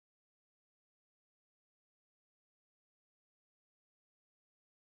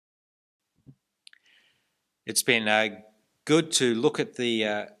It's been good to look at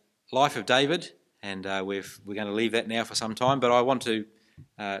the life of David, and we're going to leave that now for some time, but I want to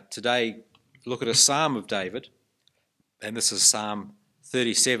today look at a psalm of David, and this is Psalm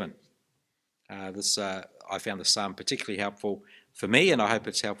 37. I found the psalm particularly helpful for me, and I hope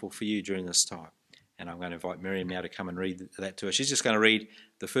it's helpful for you during this time. And I'm going to invite Miriam now to come and read that to us. She's just going to read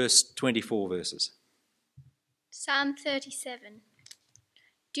the first 24 verses. Psalm 37.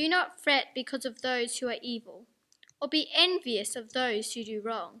 Do not fret because of those who are evil, or be envious of those who do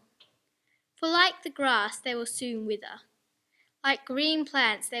wrong. For like the grass they will soon wither, like green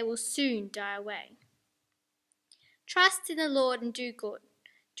plants they will soon die away. Trust in the Lord and do good.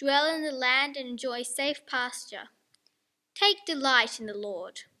 Dwell in the land and enjoy safe pasture. Take delight in the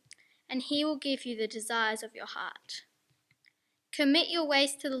Lord, and he will give you the desires of your heart. Commit your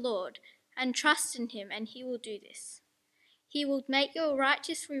ways to the Lord, and trust in him, and he will do this. He will make your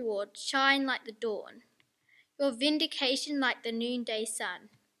righteous reward shine like the dawn, your vindication like the noonday sun.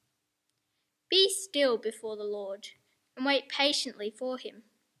 Be still before the Lord, and wait patiently for him.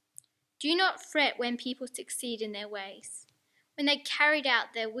 Do not fret when people succeed in their ways, when they carried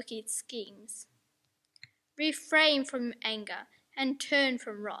out their wicked schemes. Refrain from anger and turn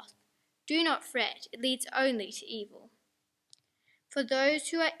from wrath. Do not fret, it leads only to evil. For those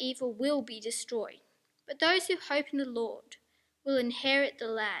who are evil will be destroyed, but those who hope in the Lord will inherit the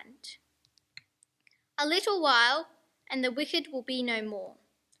land. A little while, and the wicked will be no more.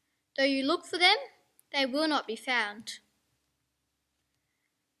 Though you look for them, they will not be found.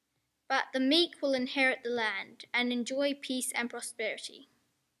 But the meek will inherit the land and enjoy peace and prosperity.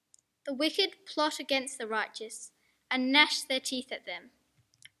 The wicked plot against the righteous and gnash their teeth at them.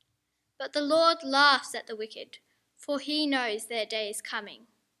 But the Lord laughs at the wicked, for he knows their day is coming.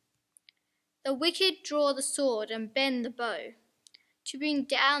 The wicked draw the sword and bend the bow, to bring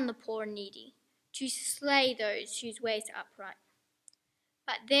down the poor and needy, to slay those whose ways are upright.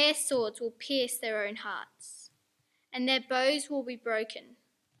 But their swords will pierce their own hearts, and their bows will be broken.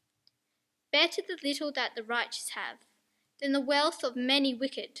 Better the little that the righteous have, than the wealth of many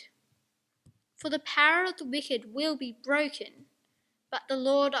wicked. For the power of the wicked will be broken, but the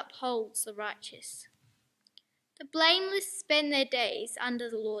Lord upholds the righteous. The blameless spend their days under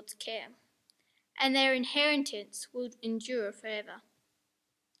the Lord's care, and their inheritance will endure forever.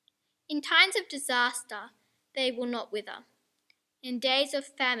 In times of disaster they will not wither. In days of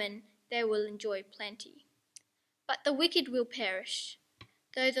famine they will enjoy plenty. But the wicked will perish,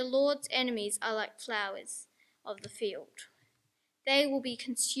 though the Lord's enemies are like flowers of the field. They will be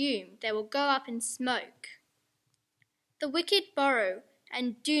consumed, they will go up in smoke. The wicked borrow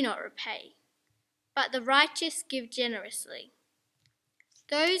and do not repay, but the righteous give generously.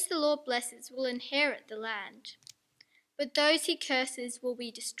 Those the Lord blesses will inherit the land, but those he curses will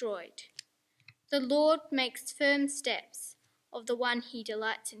be destroyed. The Lord makes firm steps of the one he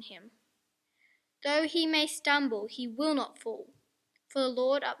delights in him. Though he may stumble, he will not fall, for the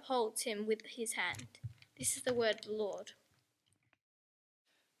Lord upholds him with his hand. This is the word of the Lord.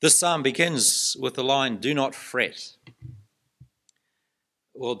 This psalm begins with the line, "Do not fret."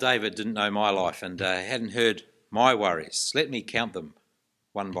 Well, David didn't know my life and hadn't heard my worries. Let me count them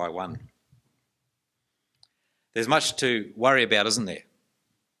one by one. There's much to worry about, isn't there?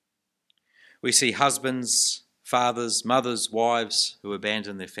 We see husbands, fathers, mothers, wives who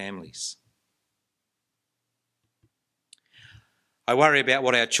abandon their families. I worry about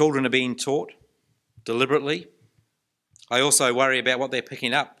what our children are being taught deliberately. I also worry about what they're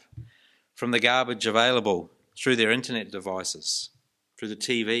picking up from the garbage available through their internet devices, through the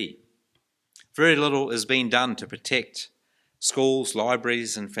TV. Very little is being done to protect schools,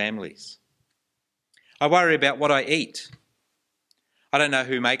 libraries and families. I worry about what I eat. I don't know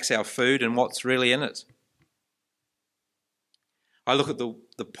who makes our food and what's really in it. I look at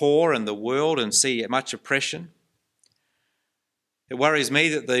the poor and the world and see much oppression. It worries me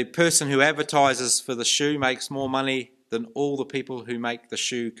that the person who advertises for the shoe makes more money than all the people who make the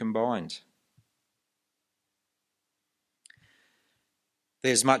shoe combined.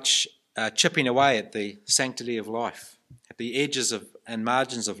 There's much chipping away at the sanctity of life, at the edges and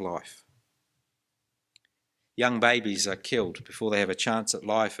margins of life. Young babies are killed before they have a chance at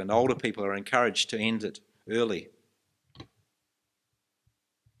life, and older people are encouraged to end it early.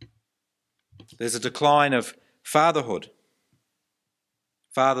 There's a decline of fatherhood.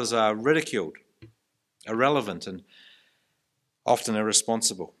 Fathers are ridiculed, irrelevant, and often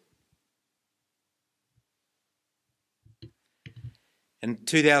irresponsible. In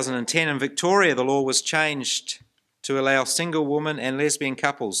 2010 in Victoria, the law was changed to allow single women and lesbian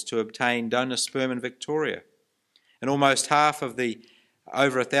couples to obtain donor sperm in Victoria. And almost half of the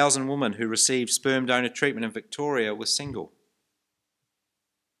over 1,000 women who received sperm donor treatment in Victoria were single.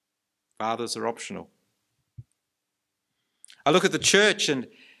 Fathers are optional. I look at the church, and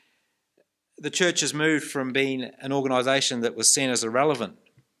the church has moved from being an organisation that was seen as irrelevant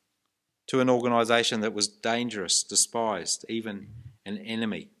to an organisation that was dangerous, despised, even an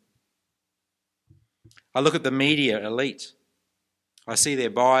enemy. I look at the media elite. I see their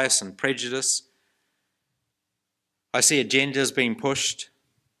bias and prejudice. I see agendas being pushed.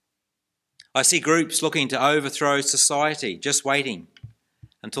 I see groups looking to overthrow society, just waiting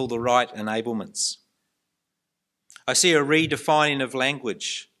until the right enablements. I see a redefining of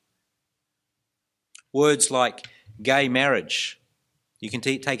language. Words like gay marriage. You can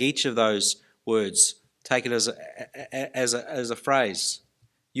take each of those words, take it as a phrase,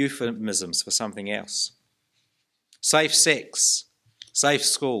 euphemisms for something else. Safe sex, safe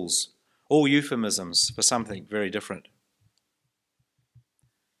schools, all euphemisms for something very different.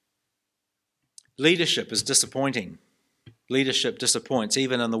 Leadership is disappointing. Leadership disappoints,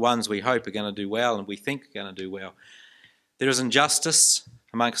 even in the ones we hope are going to do well and we think are going to do well. There is injustice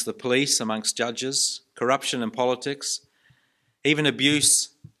amongst the police, amongst judges, corruption in politics, even abuse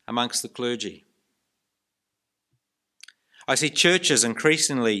amongst the clergy. I see churches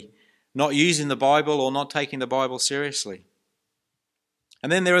increasingly not using the Bible or not taking the Bible seriously.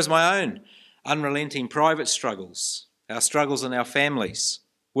 And then there is my own unrelenting private struggles, our struggles in our families,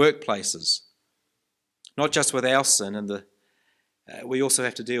 workplaces, not just with our sin, and we also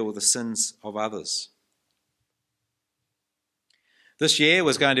have to deal with the sins of others. This year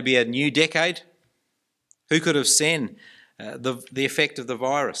was going to be a new decade. Who could have seen the effect of the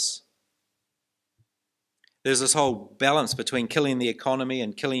virus? There's this whole balance between killing the economy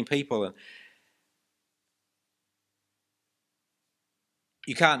and killing people. And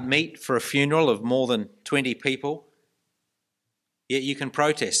you can't meet for a funeral of more than 20 people, yet you can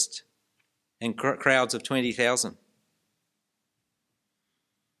protest in crowds of 20,000.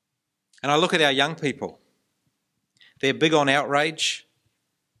 And I look at our young people. They're big on outrage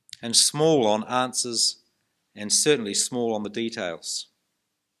and small on answers, and certainly small on the details.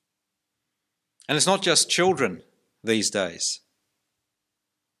 And it's not just children these days.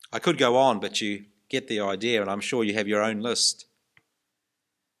 I could go on, but you get the idea, and I'm sure you have your own list.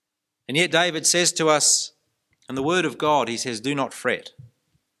 And yet David says to us, in the word of God, he says, do not fret.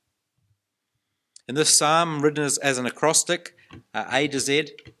 In this psalm, written as an acrostic, A to Z,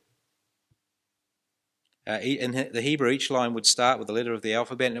 in the Hebrew, each line would start with the letter of the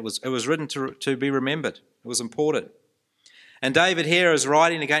alphabet, and it was written to be remembered. It was important. And David here is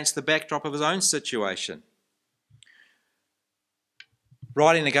writing against the backdrop of his own situation,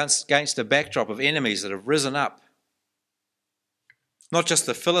 writing against a backdrop of enemies that have risen up, not just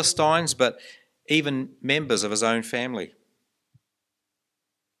the Philistines, but even members of his own family.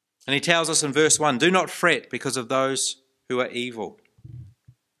 And he tells us in verse 1, do not fret because of those who are evil.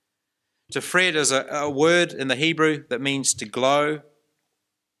 To fret is a word in the Hebrew that means to glow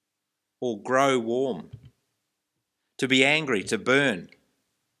or grow warm, to be angry, to burn.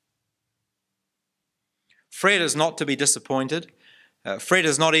 Fret is not to be disappointed. Fret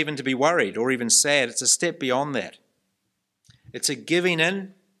is not even to be worried or even sad. It's a step beyond that. It's a giving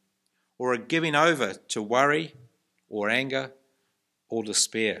in or a giving over to worry or anger or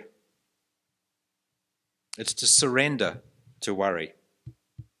despair. It's to surrender to worry.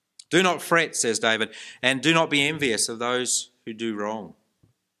 Do not fret, says David, and do not be envious of those who do wrong.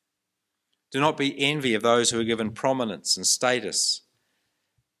 Do not be envy of those who are given prominence and status,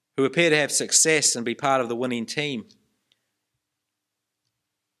 who appear to have success and be part of the winning team,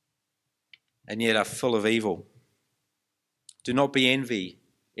 and yet are full of evil. Do not be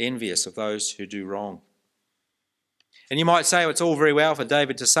envious of those who do wrong. And you might say, well, it's all very well for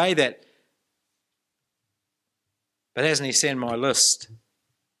David to say that, but hasn't he sent my list?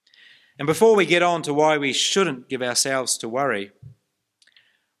 And before we get on to why we shouldn't give ourselves to worry,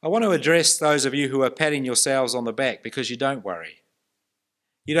 I want to address those of you who are patting yourselves on the back because you don't worry.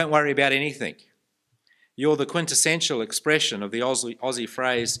 You don't worry about anything. You're the quintessential expression of the Aussie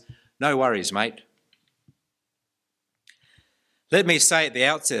phrase, no worries, mate. Let me say at the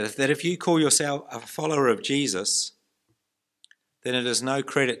outset that if you call yourself a follower of Jesus, then it is no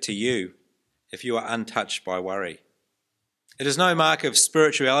credit to you if you are untouched by worry. It is no mark of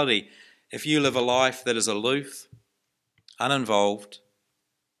spirituality if you live a life that is aloof, uninvolved,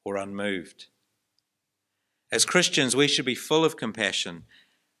 or unmoved. As Christians, we should be full of compassion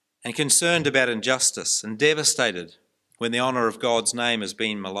and concerned about injustice and devastated when the honour of God's name has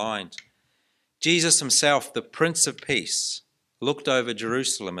been maligned. Jesus himself, the Prince of Peace, looked over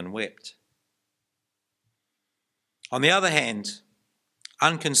Jerusalem and wept. On the other hand,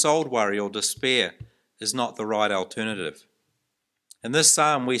 Unconsoled worry or despair is not the right alternative. In this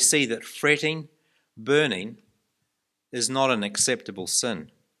psalm, we see that fretting, burning, is not an acceptable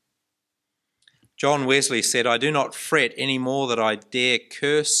sin. John Wesley said, "I do not fret any more that I dare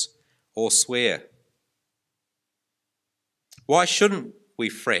curse or swear." Why shouldn't we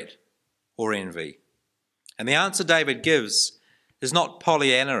fret or envy? And the answer David gives is not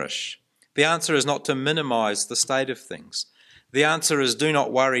Pollyanna-ish. The answer is not to minimise the state of things. The answer is do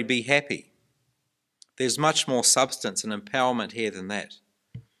not worry, be happy. There's much more substance and empowerment here than that.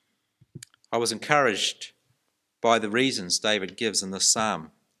 I was encouraged by the reasons David gives in this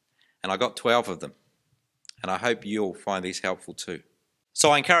psalm, and I got 12 of them, and I hope you'll find these helpful too. So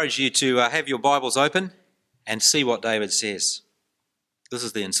I encourage you to have your Bibles open and see what David says. This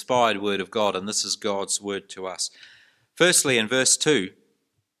is the inspired word of God, and this is God's word to us. Firstly, in verse 2,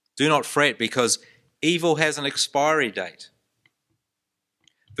 do not fret because evil has an expiry date.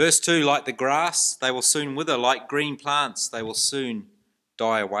 Verse 2, like the grass, they will soon wither. Like green plants, they will soon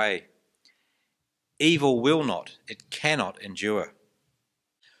die away. Evil will not, it cannot endure.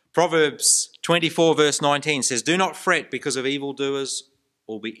 Proverbs 24 verse 19 says, do not fret because of evildoers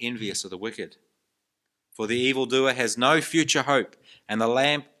or be envious of the wicked. For the evildoer has no future hope, and the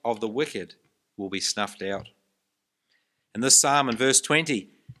lamp of the wicked will be snuffed out. In this psalm, in verse 20,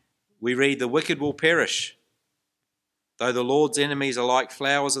 we read, the wicked will perish. Though the Lord's enemies are like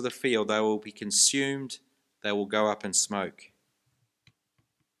flowers of the field, they will be consumed, they will go up in smoke.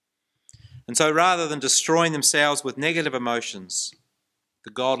 And so rather than destroying themselves with negative emotions,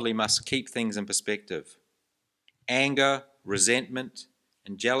 the godly must keep things in perspective. Anger, resentment,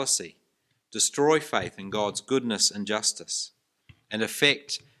 and jealousy destroy faith in God's goodness and justice and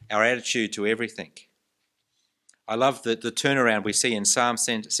affect our attitude to everything. I love the turnaround we see in Psalm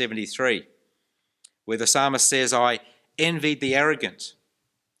 73, where the psalmist says, I envied the arrogant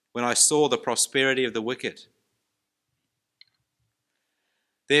when I saw the prosperity of the wicked.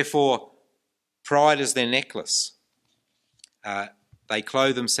 Therefore, pride is their necklace. They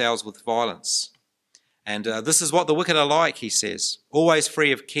clothe themselves with violence. And this is what the wicked are like, he says, always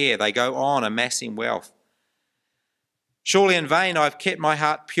free of care. They go on amassing wealth. Surely in vain I've kept my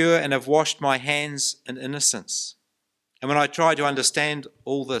heart pure and have washed my hands in innocence. And when I tried to understand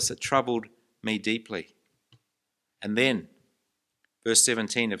all this, it troubled me deeply. And then, verse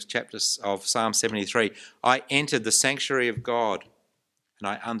 17 of Psalm 73, I entered the sanctuary of God and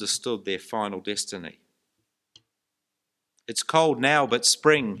I understood their final destiny. It's cold now, but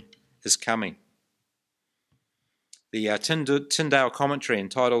spring is coming. The Tyndale commentary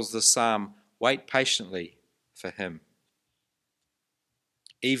entitles the psalm, Wait Patiently for Him.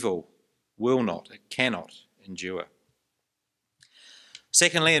 Evil will not, it cannot endure.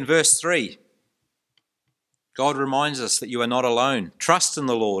 Secondly, in verse 3, God reminds us that you are not alone. Trust in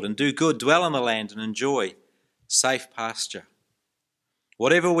the Lord and do good, dwell in the land and enjoy safe pasture.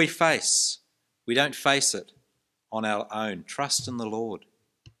 Whatever we face, we don't face it on our own. Trust in the Lord.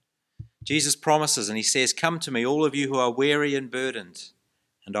 Jesus promises and he says, come to me, all of you who are weary and burdened,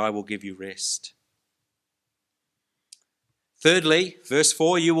 and I will give you rest. Thirdly, verse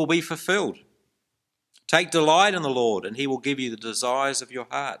 4, you will be fulfilled. Take delight in the Lord and he will give you the desires of your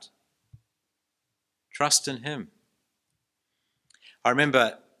heart. Trust in him. I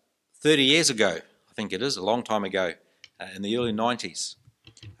remember 30 years ago, I think it is, a long time ago, in the early 90s,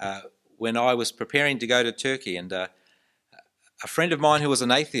 when I was preparing to go to Turkey, and a friend of mine who was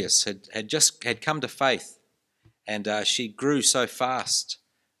an atheist had come to faith, and she grew so fast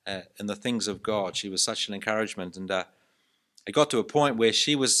in the things of God. She was such an encouragement, and it got to a point where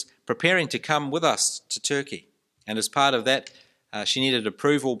she was preparing to come with us to Turkey, and as part of that, she needed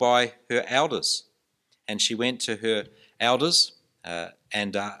approval by her elders, and she went to her elders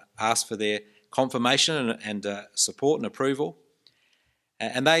and asked for their confirmation and support and approval,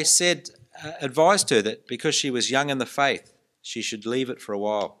 and they advised her that because she was young in the faith, she should leave it for a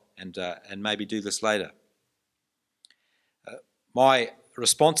while and maybe do this later. My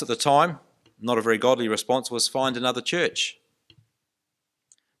response at the time, not a very godly response, was find another church.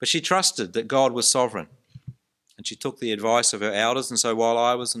 But she trusted that God was sovereign, and she took the advice of her elders, and so while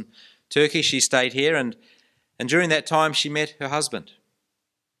I was in Turkey, she stayed here, and during that time she met her husband,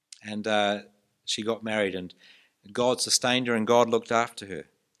 and she got married, and God sustained her and God looked after her,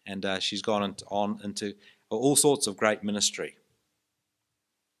 and she's gone on into all sorts of great ministry.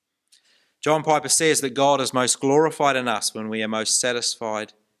 John Piper says that God is most glorified in us when we are most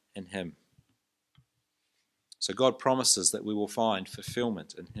satisfied in him. So God promises that we will find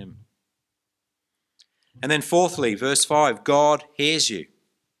fulfillment in him. And then fourthly, verse 5, God hears you.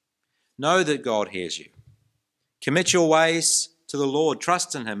 Know that God hears you. Commit your ways to the Lord.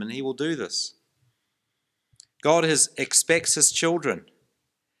 Trust in him and he will do this. God expects his children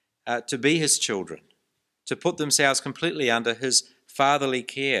to be his children, to put themselves completely under his fatherly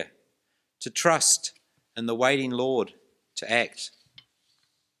care, to trust in the waiting Lord to act.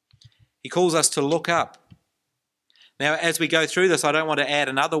 He calls us to look up. Now, as we go through this, I don't want to add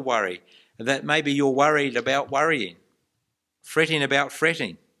another worry, that maybe you're worried about worrying, fretting about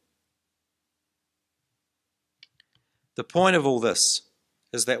fretting. The point of all this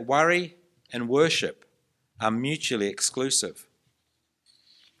is that worry and worship are mutually exclusive.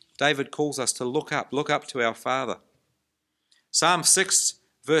 David calls us to look up to our Father. Psalm 6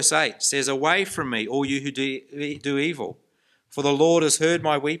 verse 8 says, "Away from me, all you who do evil, for the Lord has heard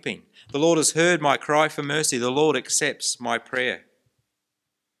my weeping. The Lord has heard my cry for mercy. The Lord accepts my prayer."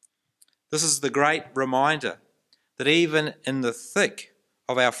 This is the great reminder that even in the thick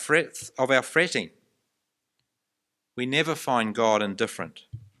of our fretting, we never find God indifferent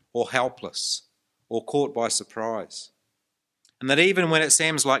or helpless or caught by surprise. And that even when it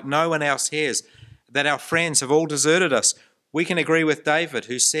seems like no one else hears, that our friends have all deserted us, we can agree with David,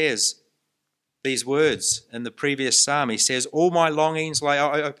 who says these words in the previous psalm. He says, "All my longings lay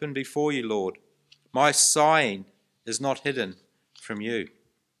open before you, Lord. My sighing is not hidden from you."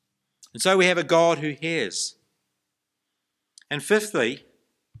 And so we have a God who hears. And fifthly,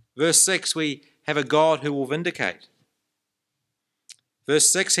 verse 6, we have a God who will vindicate.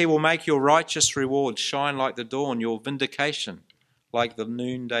 Verse 6, he will make your righteous reward shine like the dawn, your vindication like the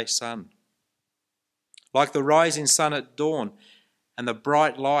noonday sun. Like the rising sun at dawn and the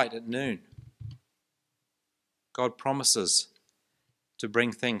bright light at noon. God promises to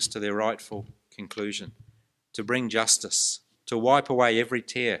bring things to their rightful conclusion, to bring justice, to wipe away every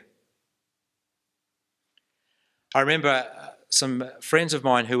tear. I remember some friends of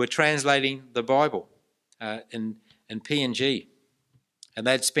mine who were translating the Bible in PNG, and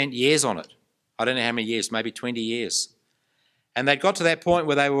they'd spent years on it. I don't know how many years, maybe 20 years. And they'd got to that point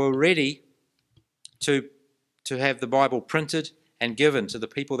where they were ready to have the Bible printed and given to the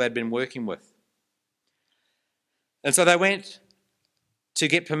people they'd been working with. And so they went to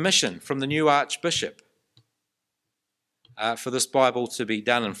get permission from the new Archbishop for this Bible to be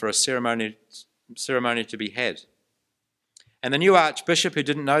done and for a ceremony to be had. And the new Archbishop, who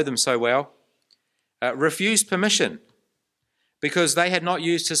didn't know them so well, refused permission because they had not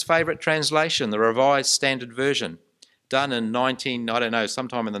used his favourite translation, the Revised Standard Version, done in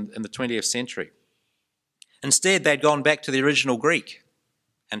sometime in the 20th century. Instead, they'd gone back to the original Greek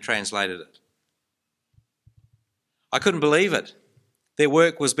and translated it. I couldn't believe it. Their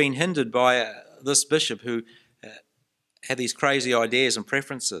work was being hindered by this bishop who had these crazy ideas and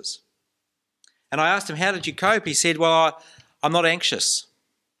preferences. And I asked him, "How did you cope?" He said, "Well, I'm not anxious."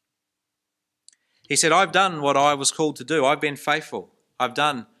 He said, "I've done what I was called to do. I've been faithful. I've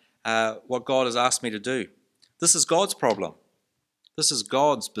done what God has asked me to do. This is God's problem. This is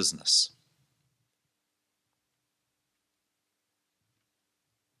God's business."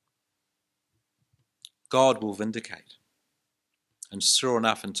 God will vindicate. And sure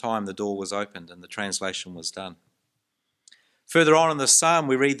enough, in time, the door was opened and the translation was done. Further on in the psalm,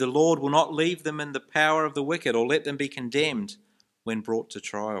 we read, "The Lord will not leave them in the power of the wicked or let them be condemned when brought to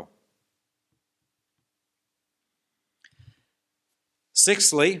trial."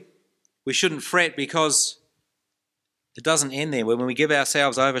 Sixthly, we shouldn't fret because it doesn't end there. When we give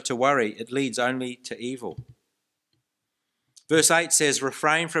ourselves over to worry, it leads only to evil. Verse 8 says,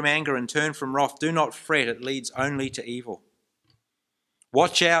 "Refrain from anger and turn from wrath. Do not fret, it leads only to evil."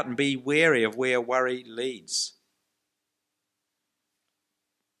 Watch out and be wary of where worry leads.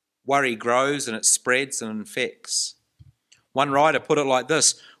 Worry grows and it spreads and infects. One writer put it like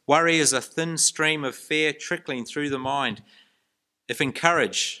this: "Worry is a thin stream of fear trickling through the mind. If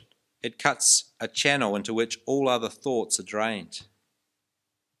encouraged, it cuts a channel into which all other thoughts are drained."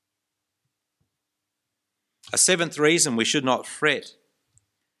 A seventh reason we should not fret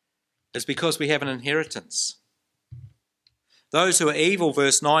is because we have an inheritance. Those who are evil,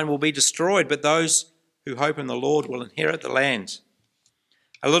 verse 9, will be destroyed, but those who hope in the Lord will inherit the land.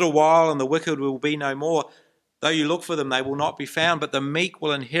 A little while and the wicked will be no more. Though you look for them, they will not be found, but the meek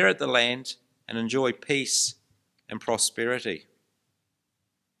will inherit the land and enjoy peace and prosperity.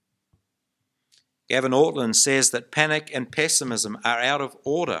 Gavin Ortland says that panic and pessimism are out of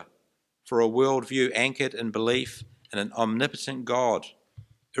order for a worldview anchored in belief in an omnipotent God,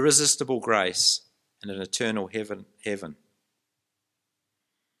 irresistible grace, and an eternal heaven.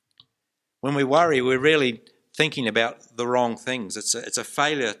 When we worry, we're really thinking about the wrong things. It's a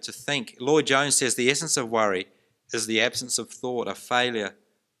failure to think. Lloyd Jones says the essence of worry is the absence of thought, a failure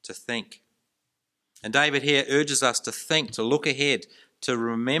to think. And David here urges us to think, to look ahead, to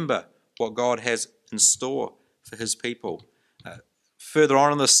remember what God has in store for his people. Further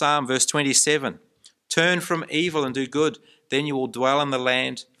on in the psalm, verse 27, turn from evil and do good, then you will dwell in the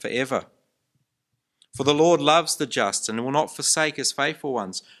land forever. For the Lord loves the just and will not forsake his faithful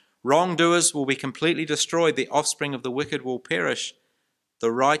ones. Wrongdoers will be completely destroyed, the offspring of the wicked will perish.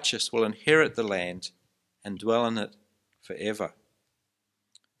 The righteous will inherit the land and dwell in it forever.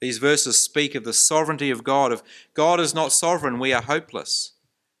 These verses speak of the sovereignty of God. If God is not sovereign, we are hopeless.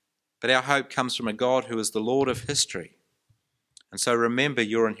 But our hope comes from a God who is the Lord of history. And so remember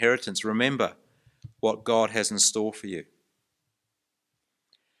your inheritance. Remember what God has in store for you.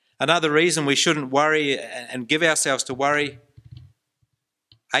 Another reason we shouldn't worry and give ourselves to worry,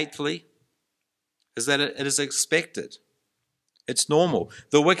 eighthly, is that it is expected. It's normal.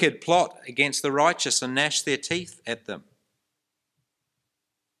 The wicked plot against the righteous and gnash their teeth at them.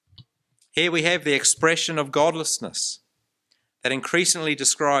 Here we have the expression of godlessness that increasingly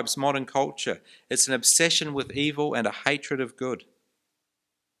describes modern culture. It's an obsession with evil and a hatred of good.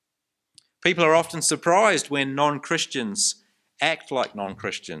 People are often surprised when non-Christians act like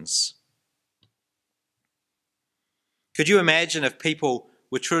non-Christians. Could you imagine if people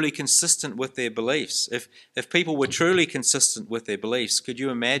were truly consistent with their beliefs? If people were truly consistent with their beliefs, could you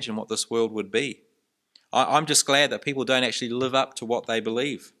imagine what this world would be? I'm just glad that people don't actually live up to what they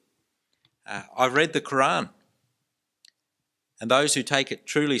believe. I've read the Quran, and those who take it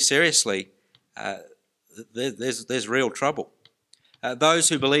truly seriously, there's real trouble. Those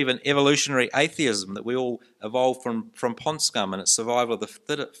who believe in evolutionary atheism, that we all evolved from pond scum and its survival of the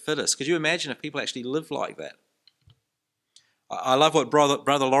fittest. Could you imagine if people actually lived like that? I love what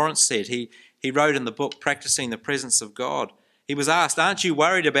Brother Lawrence said. He wrote in the book, Practicing the Presence of God. He was asked, aren't you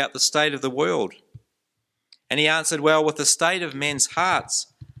worried about the state of the world? And he answered, well, with the state of men's hearts,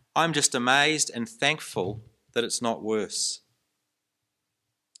 I'm just amazed and thankful that it's not worse.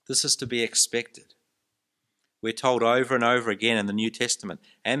 This is to be expected. We're told over and over again in the New Testament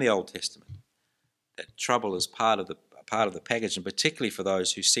and the Old Testament that trouble is part of the package, and particularly for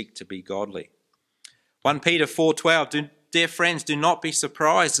those who seek to be godly. 1 Peter 4:12, dear friends, do not be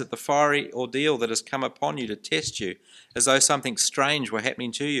surprised at the fiery ordeal that has come upon you to test you, as though something strange were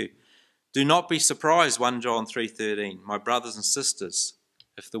happening to you. Do not be surprised, 1 John 3:13, my brothers and sisters,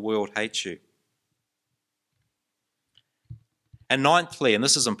 if the world hates you. And ninthly, and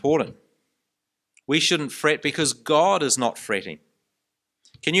this is important, we shouldn't fret because God is not fretting.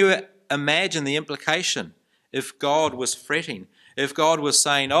 Can you imagine the implication if God was fretting? If God was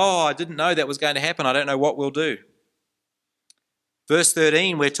saying, oh, I didn't know that was going to happen, I don't know what we'll do. Verse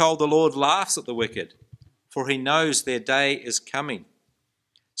 13, we're told the Lord laughs at the wicked, for he knows their day is coming.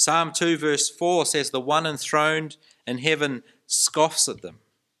 Psalm 2 verse 4 says, the one enthroned in heaven scoffs at them.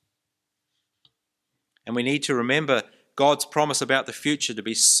 And we need to remember God's promise about the future to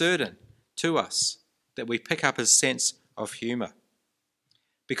be certain to us, that we pick up his sense of humour.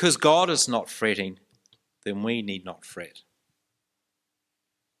 Because God is not fretting, then we need not fret.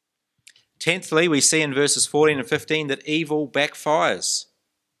 Tenthly, we see in verses 14 and 15 that evil backfires.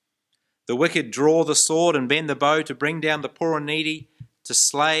 The wicked draw the sword and bend the bow to bring down the poor and needy, to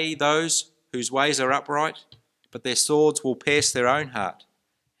slay those whose ways are upright, but their swords will pierce their own heart,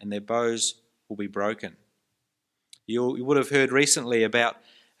 and their bows will be broken. You would have heard recently about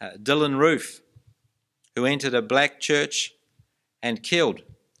Dylan Roof, who entered a black church and killed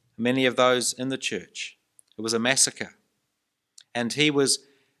many of those in the church. It was a massacre. And he was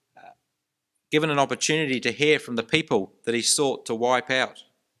given an opportunity to hear from the people that he sought to wipe out.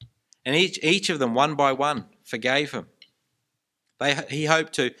 And each of them, one by one, forgave him. He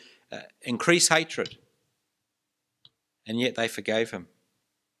hoped to increase hatred, and yet they forgave him.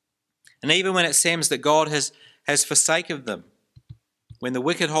 And even when it seems that God has forsaken them, when the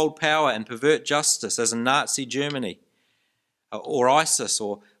wicked hold power and pervert justice, as in Nazi Germany, or ISIS,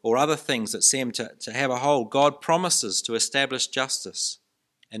 or other things that seem to have a hold, God promises to establish justice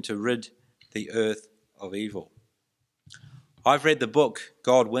and to rid the earth of evil. I've read the book,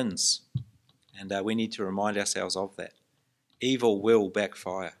 God Wins, and we need to remind ourselves of that. Evil will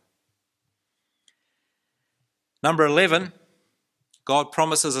backfire. Number 11, God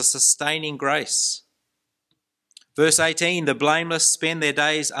promises a sustaining grace. Verse 18, the blameless spend their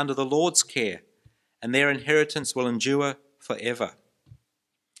days under the Lord's care, and their inheritance will endure forever.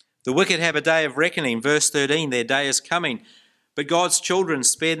 The wicked have a day of reckoning. Verse 13, their day is coming, but God's children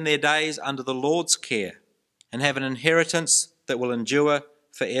spend their days under the Lord's care and have an inheritance that will endure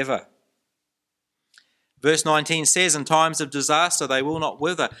forever. Verse 19 says, in times of disaster they will not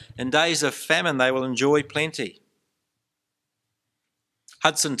wither, in days of famine they will enjoy plenty.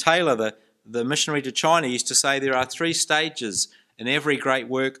 Hudson Taylor, the missionary to China, used to say there are 3 stages in every great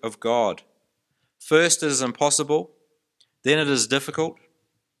work of God. First, it is impossible. Then it is difficult.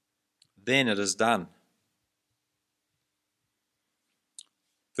 Then it is done.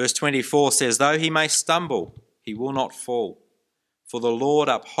 Verse 24 says, though he may stumble, he will not fall, for the Lord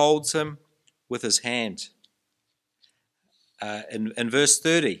upholds him with his hand. In verse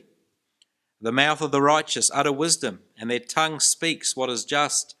 30, the mouth of the righteous utter wisdom, and their tongue speaks what is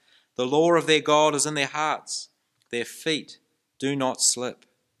just. The law of their God is in their hearts. Their feet do not slip.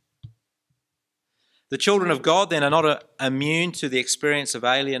 The children of God then are not immune to the experience of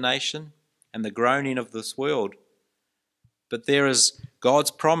alienation and the groaning of this world, but there is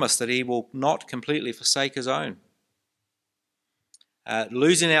God's promise that he will not completely forsake his own.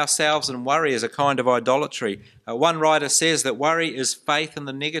 Losing ourselves in worry is a kind of idolatry. One writer says that worry is faith in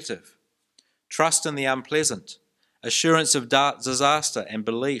the negative, trust in the unpleasant, assurance of disaster, and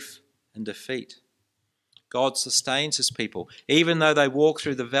belief in defeat. God sustains his people. Even though they walk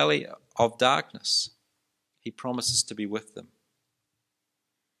through the valley of darkness, he promises to be with them.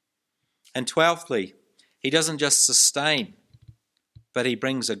 And 12thly, he doesn't just sustain, but he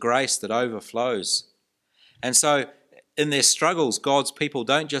brings a grace that overflows. And so in their struggles, God's people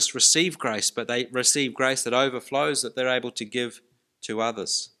don't just receive grace, but they receive grace that overflows, that they're able to give to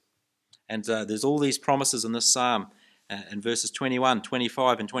others. And there's all these promises in this psalm in verses 21,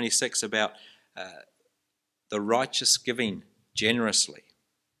 25 and 26 about the righteous giving generously.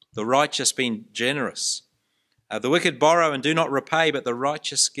 The righteous being generous. The wicked borrow and do not repay, but the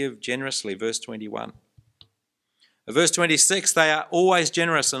righteous give generously. Verse 21. Verse 26, they are always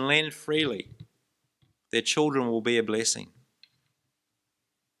generous and lend freely. Their children will be a blessing.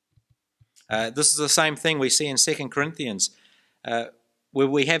 This is the same thing we see in 2 Corinthians, where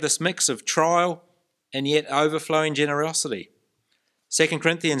we have this mix of trial and yet overflowing generosity. 2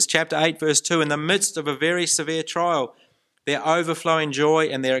 Corinthians chapter 8, verse 2, in the midst of a very severe trial, their overflowing joy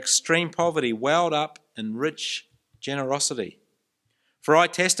and their extreme poverty welled up in rich generosity. For I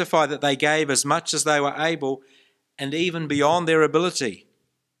testify that they gave as much as they were able, and even beyond their ability,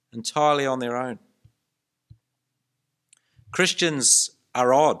 entirely on their own. Christians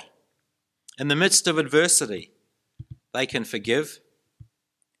are odd. In the midst of adversity, they can forgive,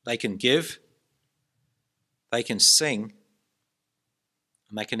 they can give, they can sing,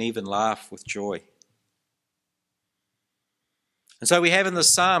 and they can even laugh with joy. And so we have in the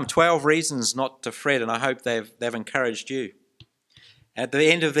psalm 12 reasons not to fret, and I hope they've encouraged you. At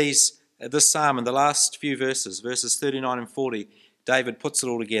the end of this psalm, in the last few verses 39 and 40, David puts it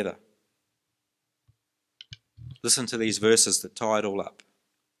all together. Listen to these verses that tie it all up.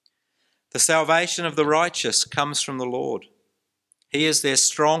 The salvation of the righteous comes from the Lord. He is their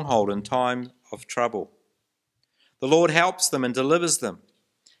stronghold in time of trouble. The Lord helps them and delivers them.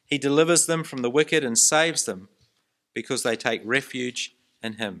 He delivers them from the wicked and saves them because they take refuge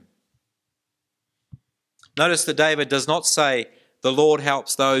in him. Notice that David does not say, the Lord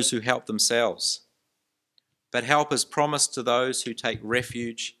helps those who help themselves, but help is promised to those who take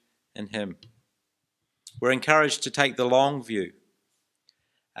refuge in him. We're encouraged to take the long view.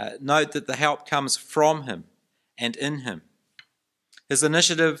 Note that the help comes from him and in him. His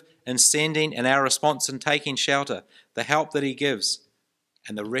initiative in sending and our response in taking shelter, the help that he gives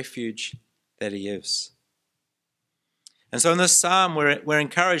and the refuge that he is. And so in this psalm, we're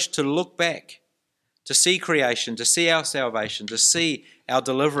encouraged to look back, to see creation, to see our salvation, to see our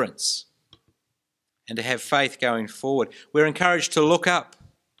deliverance, and to have faith going forward. We're encouraged to look up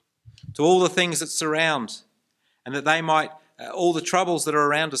to all the things that surround, and that they might, all the troubles that are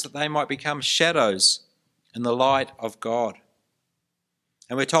around us, that they might become shadows in the light of God.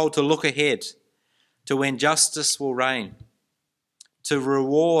 And we're told to look ahead to when justice will reign, to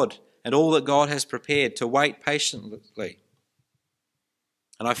reward and all that God has prepared, to wait patiently.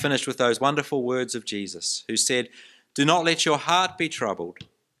 And I finished with those wonderful words of Jesus, who said, do not let your heart be troubled.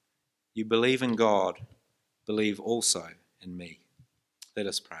 You believe in God, believe also in me. Let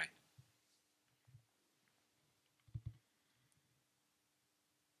us pray.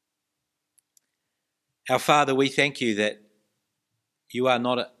 Our Father, we thank you that you are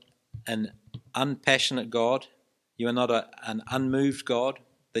not an unpassionate God. You are not an unmoved God,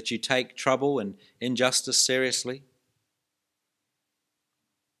 that you take trouble and injustice seriously.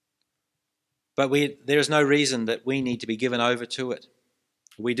 But there is no reason that we need to be given over to it.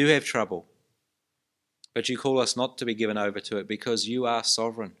 We do have trouble, but you call us not to be given over to it because you are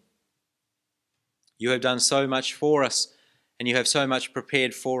sovereign. You have done so much for us, and you have so much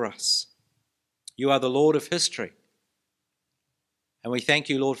prepared for us. You are the Lord of history. And we thank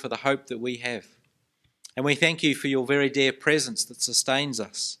you, Lord, for the hope that we have. And we thank you for your very dear presence that sustains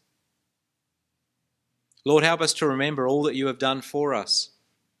us. Lord, help us to remember all that you have done for us.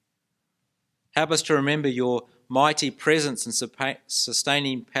 Help us to remember your mighty presence and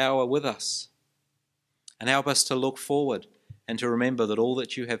sustaining power with us. And help us to look forward and to remember that all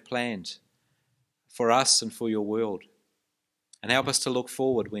that you have planned for us and for your world. And help us to look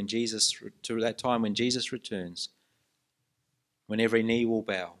forward to that time when Jesus returns, when every knee will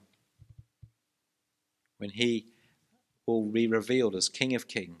bow, when he will be revealed as King of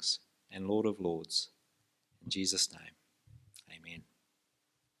Kings and Lord of Lords. In Jesus' name.